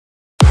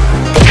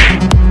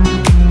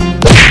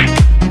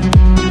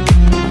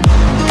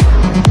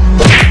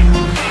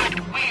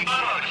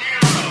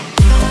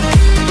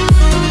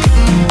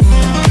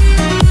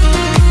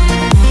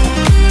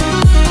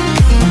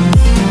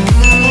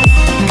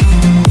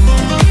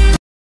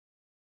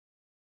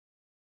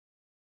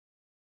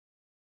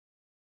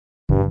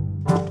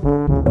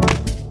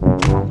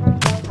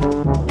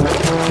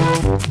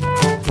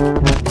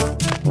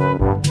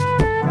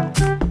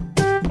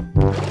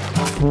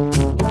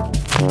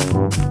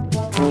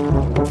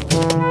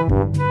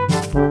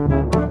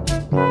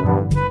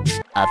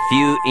A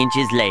few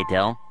inches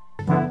later.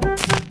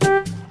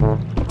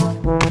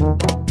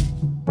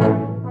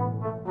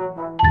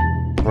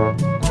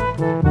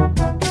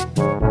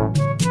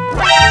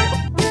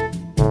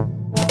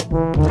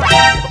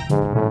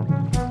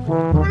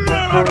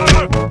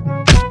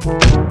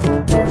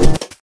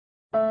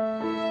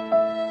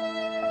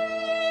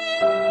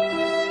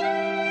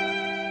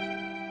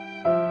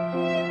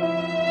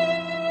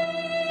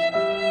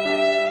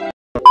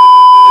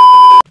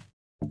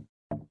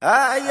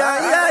 Ay,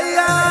 ay, ay,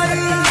 ay.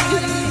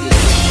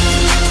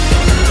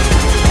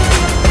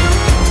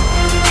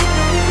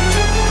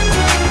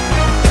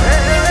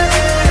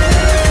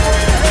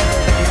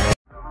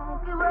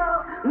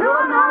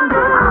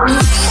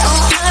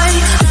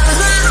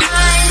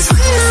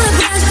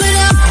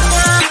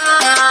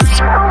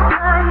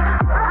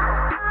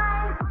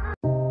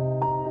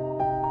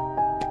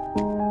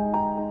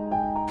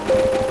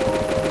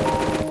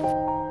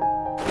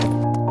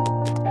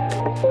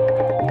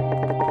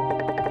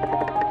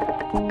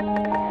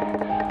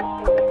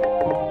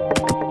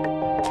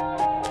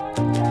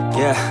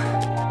 Yeah,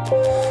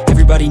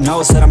 everybody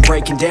knows that I'm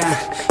breaking down.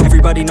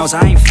 Everybody knows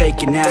I ain't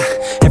faking now.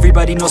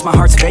 Everybody knows my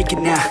heart's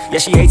vacant now. Yeah,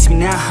 she hates me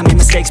now, I made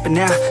mistakes, but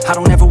now I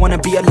don't ever wanna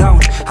be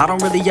alone. I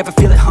don't really ever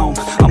feel at home,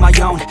 on my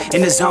own,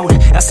 in the zone.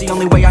 That's the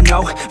only way I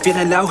know,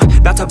 feeling low,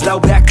 about to blow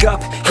back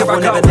up. Here I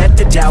never let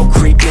the doubt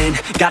creep in.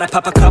 Gotta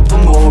pop a couple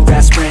more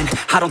aspirin.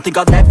 I don't think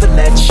I'll ever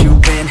let you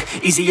in.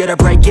 Easier to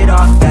break it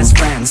off best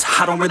friends.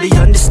 I don't really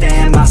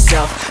understand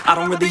myself, I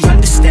don't really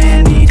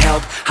understand, need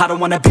help. I don't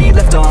wanna be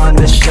left on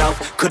the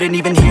shelf. Couldn't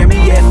even hear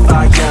me if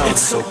I yelled.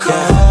 It's so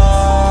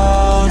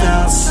cold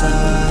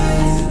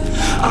outside,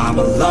 I'm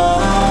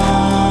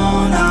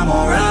alone, I'm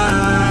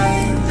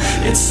alright.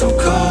 It's so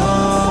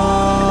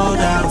cold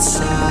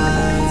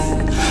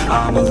outside,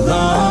 I'm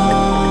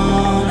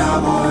alone,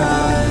 I'm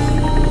alright.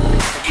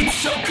 It's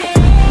so cold.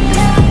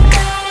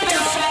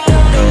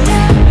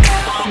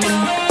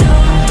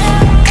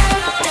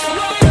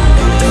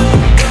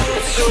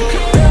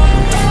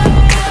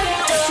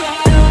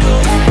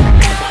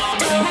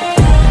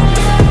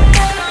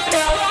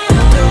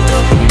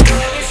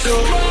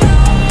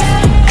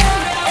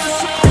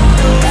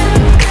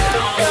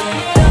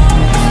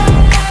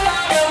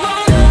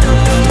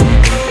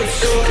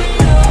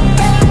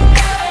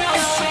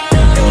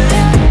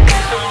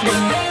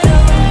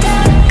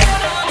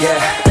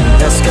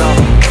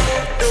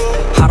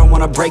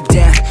 Break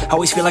down,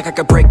 always feel like I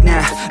could break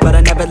now, but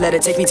I never let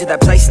it take me to that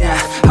place now.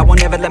 I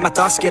won't ever let my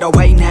thoughts get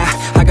away now.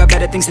 I got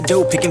better things to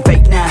do, picking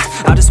fate now.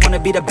 I just wanna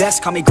be the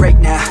best, call me great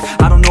now.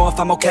 I don't know if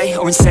I'm okay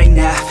or insane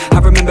now. I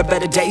remember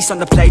better days on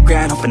the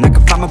playground, hoping I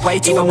can find my way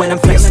to even when I'm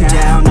feeling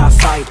down, I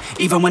fight,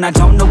 even when I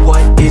don't know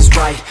what is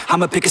right.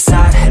 I'ma pick a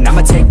side, and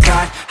I'ma take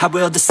pride. I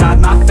will decide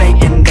my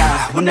fate, and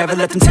I will never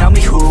let them tell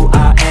me who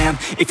I am.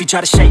 If you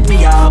try to shake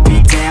me, I'll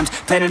be damned.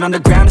 Planet on the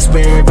ground is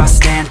where I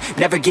stand.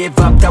 Never give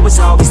up, that was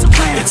always the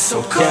plan. It's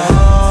so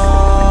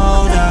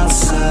cold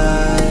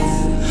outside,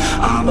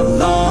 I'm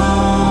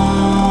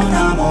alone,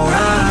 I'm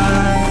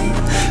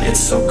alright. It's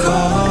so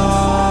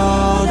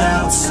cold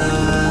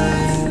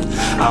outside,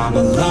 I'm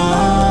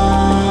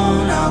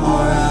alone, I'm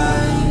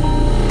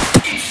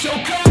alright. It's so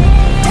cold.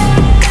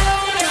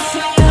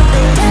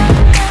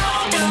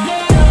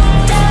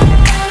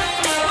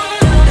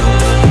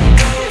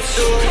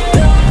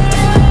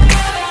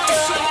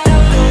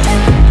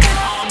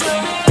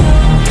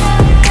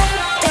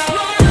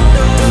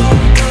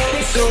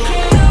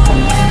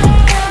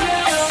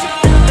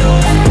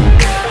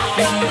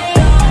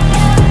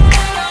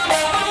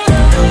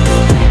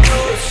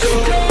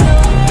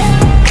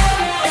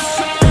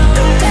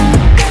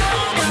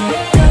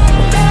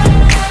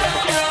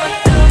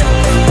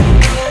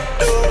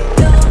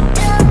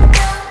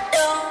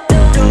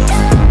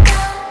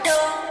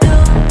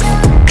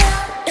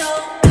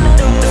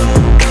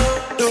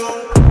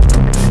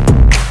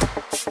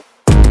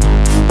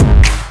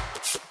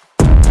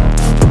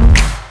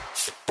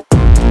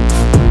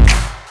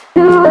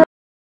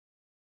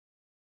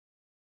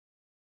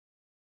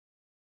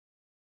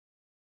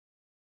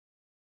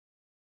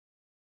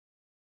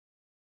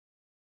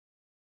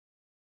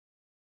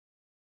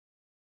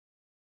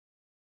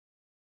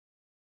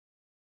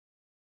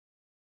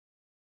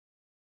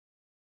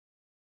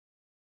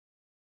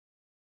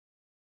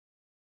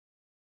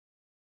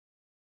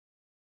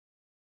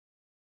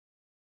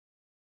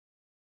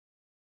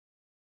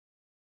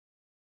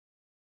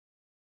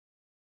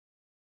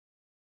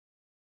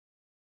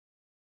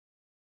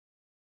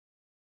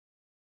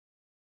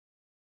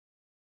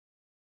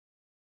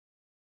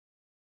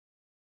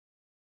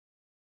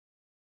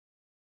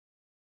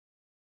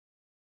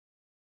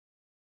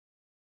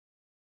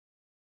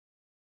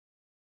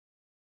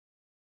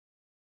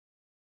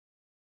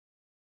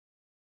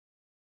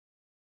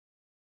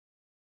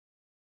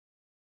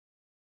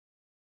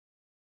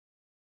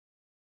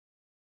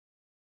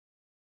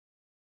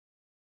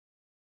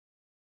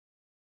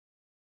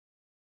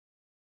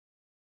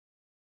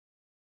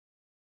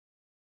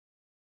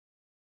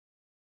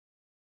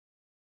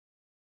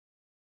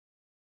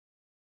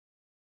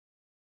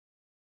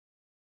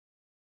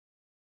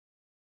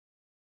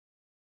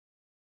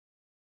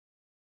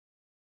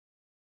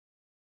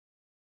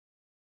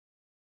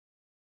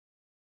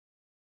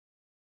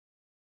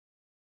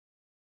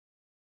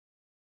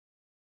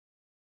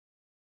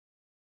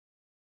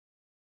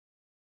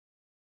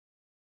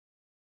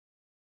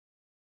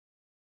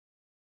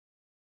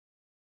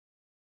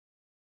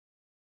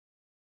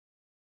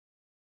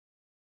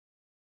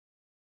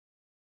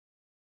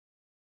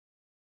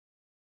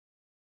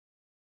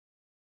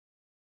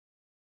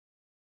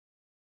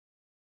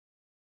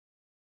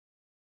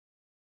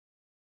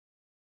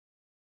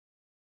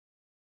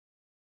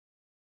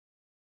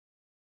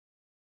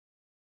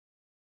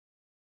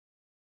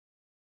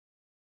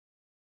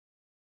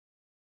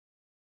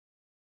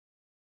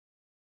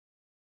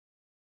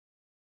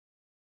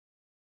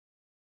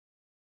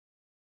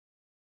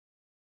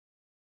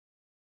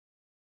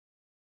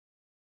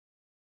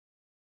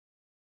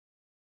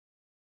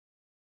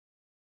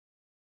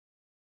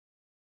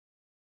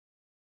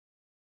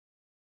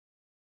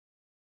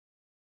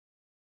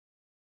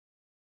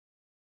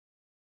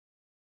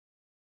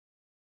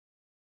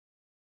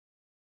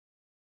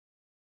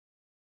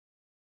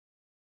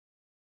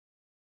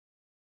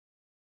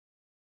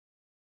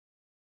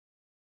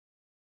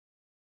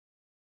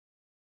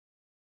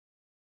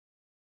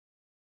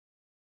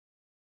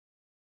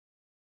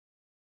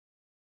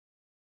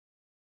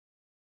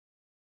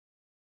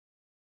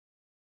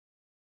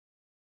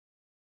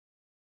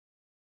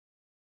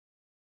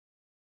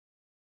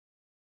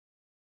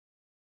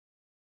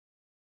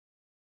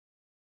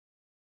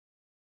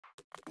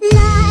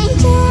 Like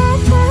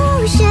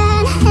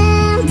devotion,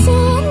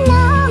 empty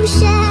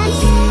notion.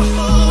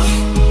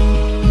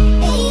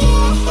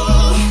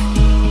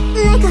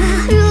 Like a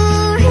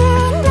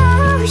roaring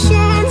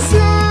ocean,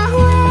 slow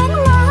in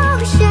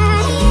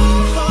motion.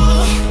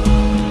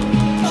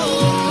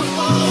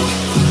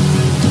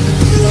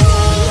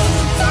 Lay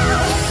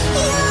down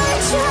your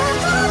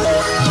troubled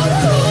mind.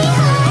 We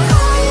are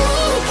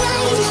only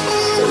kind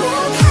and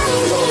will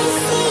kindly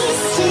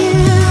cease to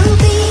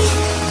be.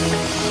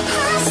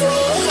 As we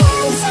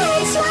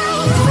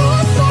intertwine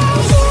with the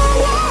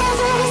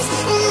universe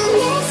and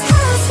its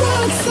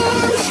cosmic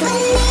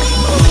symphony.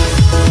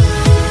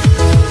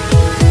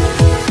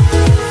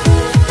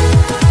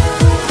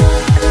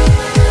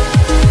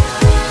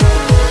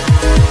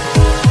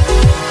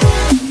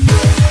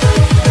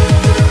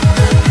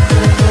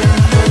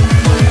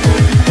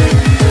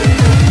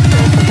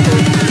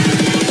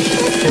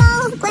 The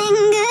smoke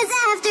lingers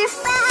after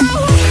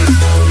fire.